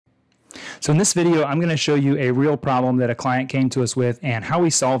So in this video, I'm going to show you a real problem that a client came to us with and how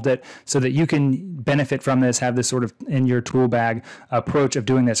we solved it so that you can benefit from this, have this sort of in your tool bag approach of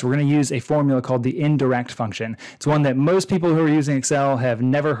doing this. We're going to use a formula called the indirect function. It's one that most people who are using Excel have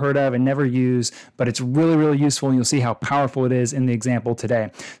never heard of and never use, but it's really, really useful, and you'll see how powerful it is in the example today.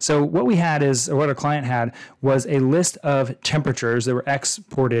 So what we had is, or what our client had, was a list of temperatures that were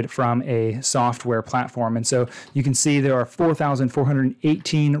exported from a software platform. And so you can see there are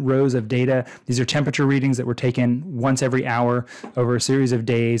 4,418 rows of data. These are temperature readings that were taken once every hour over a series of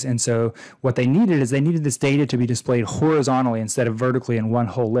days. And so what they needed is they needed this data to be displayed horizontally instead of vertically in one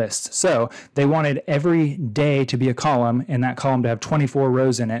whole list. So they wanted every day to be a column, and that column to have 24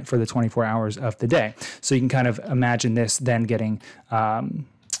 rows in it for the 24 hours of the day. So you can kind of imagine this then getting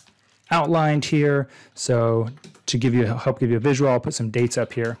outlined here. So to help give you a visual, I'll put some dates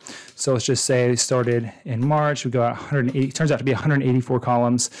up here. So let's just say it started in March. We go out 180. Turns out to be 184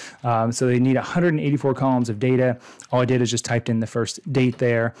 columns. So they need 184 columns of data. All I did is just typed in the first date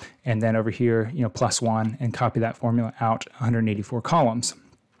there, and then over here, +1, and copy that formula out 184 columns.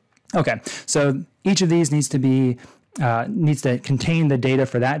 Okay, so each of these needs to contain the data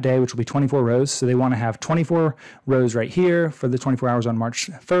for that day, which will be 24 rows. So they want to have 24 rows right here for the 24 hours on March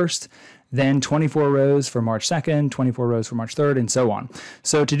 1st, then 24 rows for March 2nd, 24 rows for March 3rd, and so on.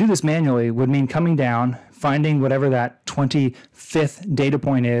 So to do this manually would mean coming down, finding whatever that 25th data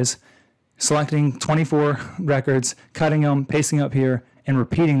point is, selecting 24 records, cutting them, pasting up here, and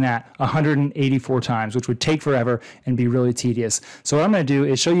repeating that 184 times, which would take forever and be really tedious. So what I'm going to do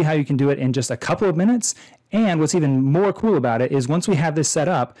is show you how you can do it in just a couple of minutes. And what's even more cool about it is once we have this set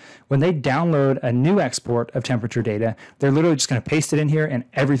up, when they download a new export of temperature data, they're literally just going to paste it in here and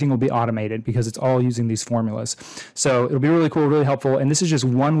everything will be automated because it's all using these formulas. So it'll be really cool, really helpful. And this is just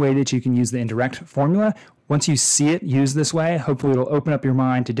one way that you can use the indirect formula. Once you see it used this way, hopefully it'll open up your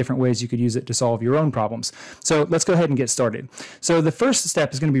mind to different ways you could use it to solve your own problems. So let's go ahead and get started. So the first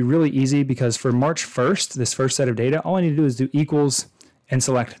step is going to be really easy because for March 1st, this first set of data, all I need to do is do equals and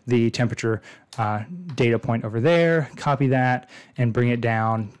select the temperature data point over there, copy that, and bring it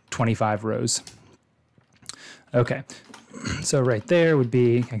down 25 rows. Okay, so right there would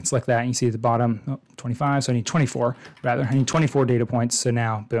be, I can select that, and you see at the bottom, 25, so I need 24, rather. I need 24 data points, so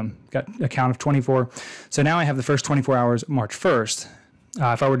now, boom, got a count of 24. So now I have the first 24 hours, March 1st.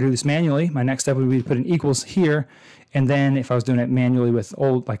 If I were to do this manually, my next step would be to put an equals here, and then if I was doing it manually with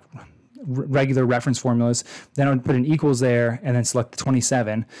old, like, regular reference formulas, then I would put an equals there and then select the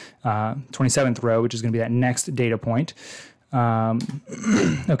 27th row, which is going to be that next data point.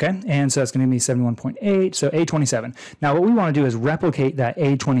 Okay, and so that's going to be 71.8, so A27. Now what we want to do is replicate that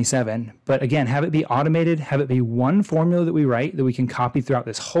A27, but again, have it be automated, have it be one formula that we write that we can copy throughout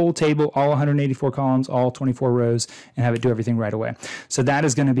this whole table, all 184 columns, all 24 rows, and have it do everything right away. So that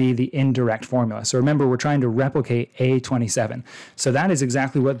is going to be the indirect formula. So remember, we're trying to replicate A27. So that is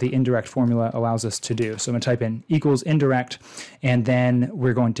exactly what the indirect formula allows us to do. So I'm going to type in equals indirect, and then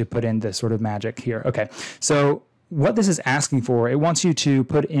we're going to put in the sort of magic here. Okay, so what this is asking for, it wants you to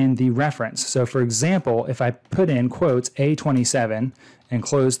put in the reference. So for example, if I put in quotes A27 and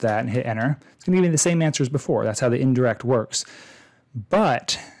close that and hit enter, it's going to give me the same answer as before. That's how the indirect works.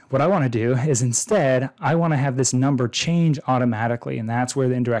 But what I want to do is instead, I want to have this number change automatically, and that's where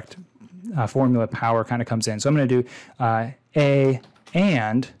the indirect formula power kind of comes in. So I'm going to do A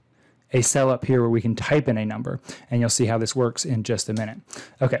and a cell up here where we can type in a number, and you'll see how this works in just a minute.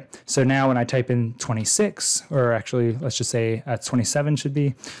 Okay, so now when I type in 26, or actually let's just say 27 should be.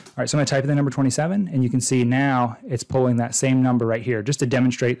 All right, so I'm gonna type in the number 27, and you can see now it's pulling that same number right here. Just to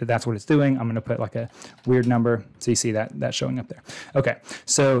demonstrate that that's what it's doing, I'm gonna put like a weird number, so you see that showing up there. Okay,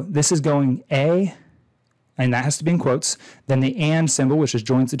 so this is going A, and that has to be in quotes, then the and symbol, which just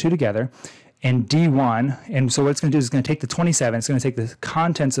joins the two together, and D1, and so what it's going to do is it's going to take the 27, it's going to take the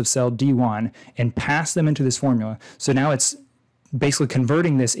contents of cell D1 and pass them into this formula. So now it's basically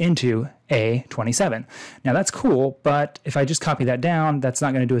converting this into A27. Now that's cool, but if I just copy that down, that's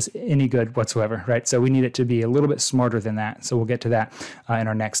not going to do us any good whatsoever, right? So we need it to be a little bit smarter than that. So we'll get to that in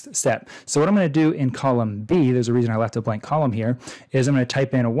our next step. So what I'm going to do in column B, there's a reason I left a blank column here, is I'm going to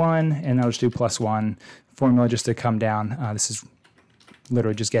type in a 1, and I'll just do +1 formula just to come down. This is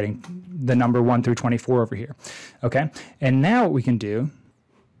literally just getting the number 1 through 24 over here. Okay, and now what we can do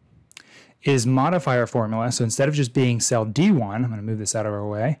is modify our formula. So instead of just being cell D1, I'm going to move this out of our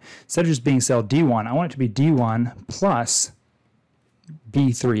way. Instead of just being cell D1, I want it to be D1 plus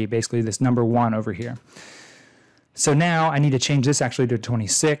B3, basically this number 1 over here. So now I need to change this actually to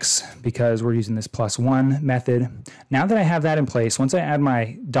 26 because we're using this +1 method. Now that I have that in place, once I add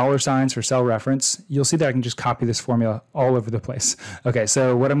my $ for cell reference, you'll see that I can just copy this formula all over the place. Okay,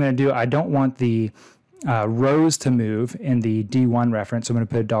 so what I'm going to do, I don't want the rows to move in the D1 reference. So I'm going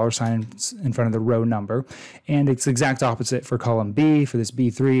to put a $ in front of the row number. And it's the exact opposite for column B. For this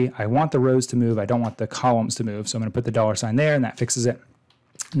B3, I want the rows to move. I don't want the columns to move. So I'm going to put the $ there, and that fixes it.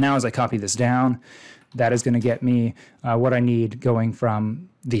 Now as I copy this down, that is going to get me what I need going from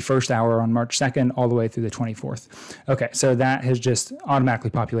the first hour on March 2nd all the way through the 24th. Okay, so that has just automatically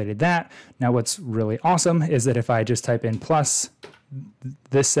populated that. Now what's really awesome is that if I just type in plus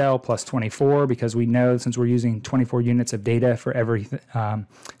this cell plus 24, because we know since we're using 24 units of data for every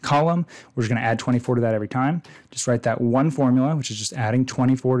column, we're just going to add 24 to that every time. Just write that one formula, which is just adding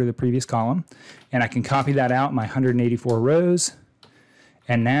 24 to the previous column. And I can copy that out, my 184 rows.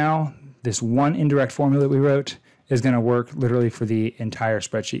 And now this one indirect formula that we wrote is going to work literally for the entire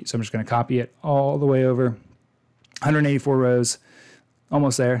spreadsheet. So I'm just going to copy it all the way over. 184 rows,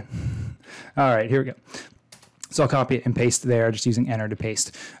 almost there. All right, here we go. So I'll copy it and paste there, just using enter to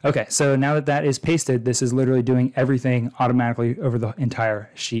paste. Okay, so now that that is pasted, this is literally doing everything automatically over the entire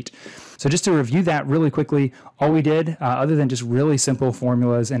sheet. So just to review that really quickly, all we did, other than just really simple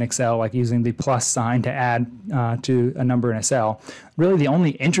formulas in Excel, like using the plus sign to add to a number in a cell, really the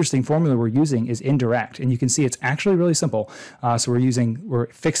only interesting formula we're using is indirect. And you can see it's actually really simple. So we're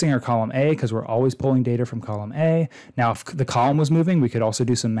fixing our column A because we're always pulling data from column A. Now, if the column was moving, we could also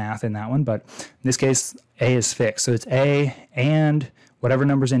do some math in that one. But in this case, A is fixed. So it's A and whatever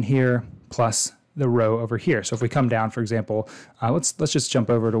number's in here plus the row over here. So if we come down, for example, let's just jump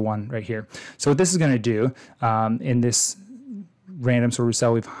over to one right here. So what this is going to do in this random sort of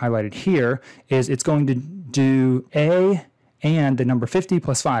cell we've highlighted here is it's going to do A and the number 50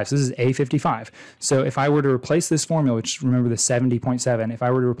 plus 5. So this is A55. So if I were to replace this formula, which remember the 70.7, if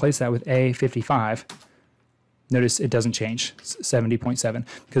I were to replace that with A55, notice it doesn't change, 70.7,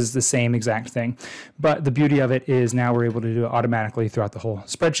 because it's the same exact thing. But the beauty of it is now we're able to do it automatically throughout the whole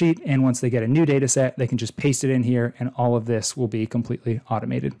spreadsheet. And once they get a new data set, they can just paste it in here and all of this will be completely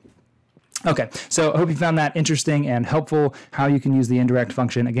automated. Okay, so I hope you found that interesting and helpful, how you can use the indirect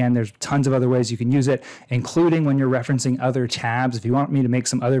function. Again, there's tons of other ways you can use it, including when you're referencing other tabs. If you want me to make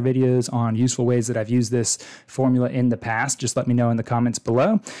some other videos on useful ways that I've used this formula in the past, just let me know in the comments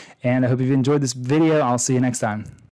below. And I hope you've enjoyed this video. I'll see you next time.